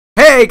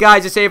Hey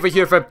guys, it's Avery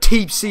here from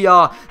Team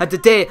CR, and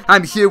today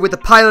I'm here with the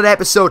pilot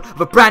episode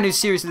of a brand new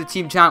series of the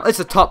Team channel. It's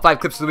the top 5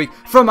 clips of the week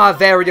from our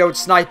very own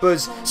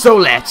snipers, so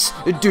let's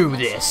do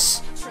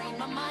this.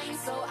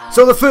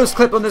 So the first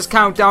clip on this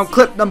countdown,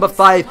 clip number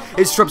 5,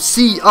 is from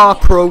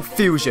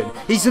ProFuzion.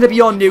 He's going to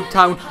be on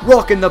Nuketown,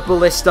 rocking the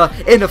ballista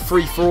in a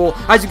free-for-all.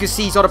 As you can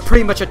see, he's on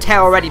pretty much a tear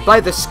already by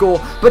the score,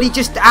 but he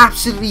just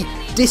absolutely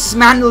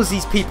dismantles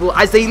these people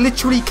as they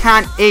literally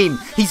can't aim.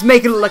 He's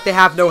making it look like they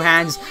have no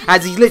hands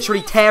as he's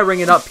literally tearing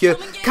it up here.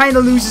 Kind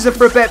of loses it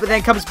for a bit, but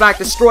then comes back,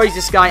 destroys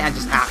this guy, and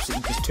just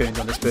absolutely just turns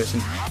on this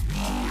person.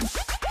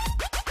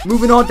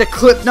 Moving on to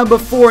clip number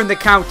 4 in the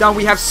countdown,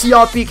 we have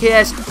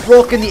cRBKS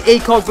rocking the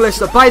ACOG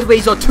ballista. By the way,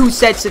 he's on 2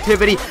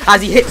 sensitivity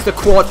as he hits the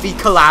quad feed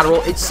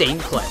collateral. Insane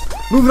clip.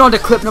 Moving on to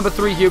clip number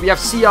 3 here, we have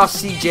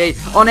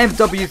cRCJ on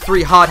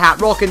MW3 hard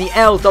hat rocking the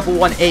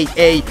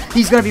L118A.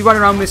 He's going to be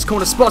running around this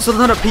corner, spots a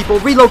ton of people,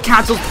 reload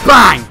cancels,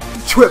 bang!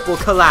 Triple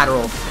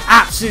collateral.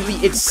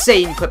 Absolutely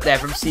insane clip there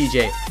from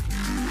CJ.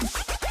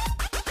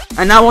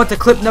 And now on to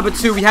clip number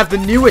 2, we have the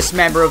newest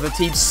member of the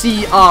team,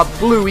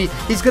 Blui.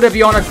 He's going to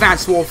be on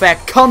Advanced Warfare,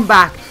 come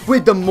back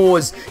with the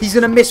Moors. He's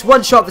going to miss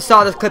one shot at the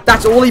start of the clip.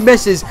 That's all he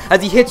misses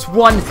as he hits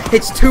 1,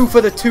 hits 2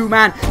 for the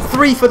 2-man,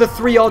 3 for the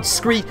 3-odd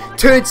screen,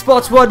 turn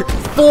spots 1,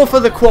 4 for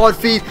the quad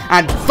feed,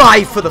 and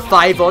 5 for the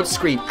 5-odd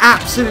screen.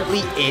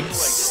 Absolutely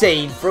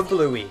insane from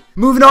Blui.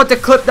 Moving on to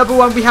clip number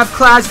 1, we have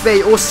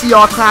Clasbae or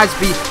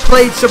cRHype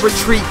played some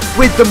retreat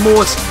with the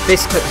Moors.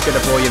 This clip is going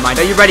to blow your mind.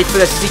 Are you ready for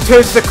this? As he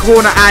turns the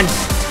corner and...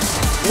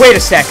 Wait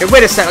a second.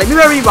 Let me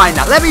rewind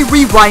that. Let me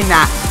rewind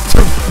that to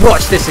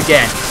watch this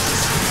again.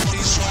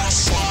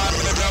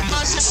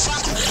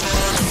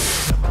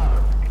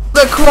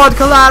 The quad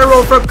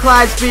collateral from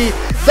Clasby.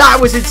 That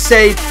was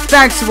insane.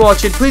 Thanks for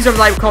watching. Please don't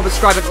like, comment,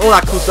 subscribe, and all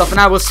that cool stuff. And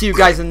I will see you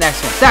guys in the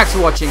next one. Thanks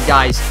for watching,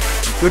 guys.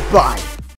 Goodbye.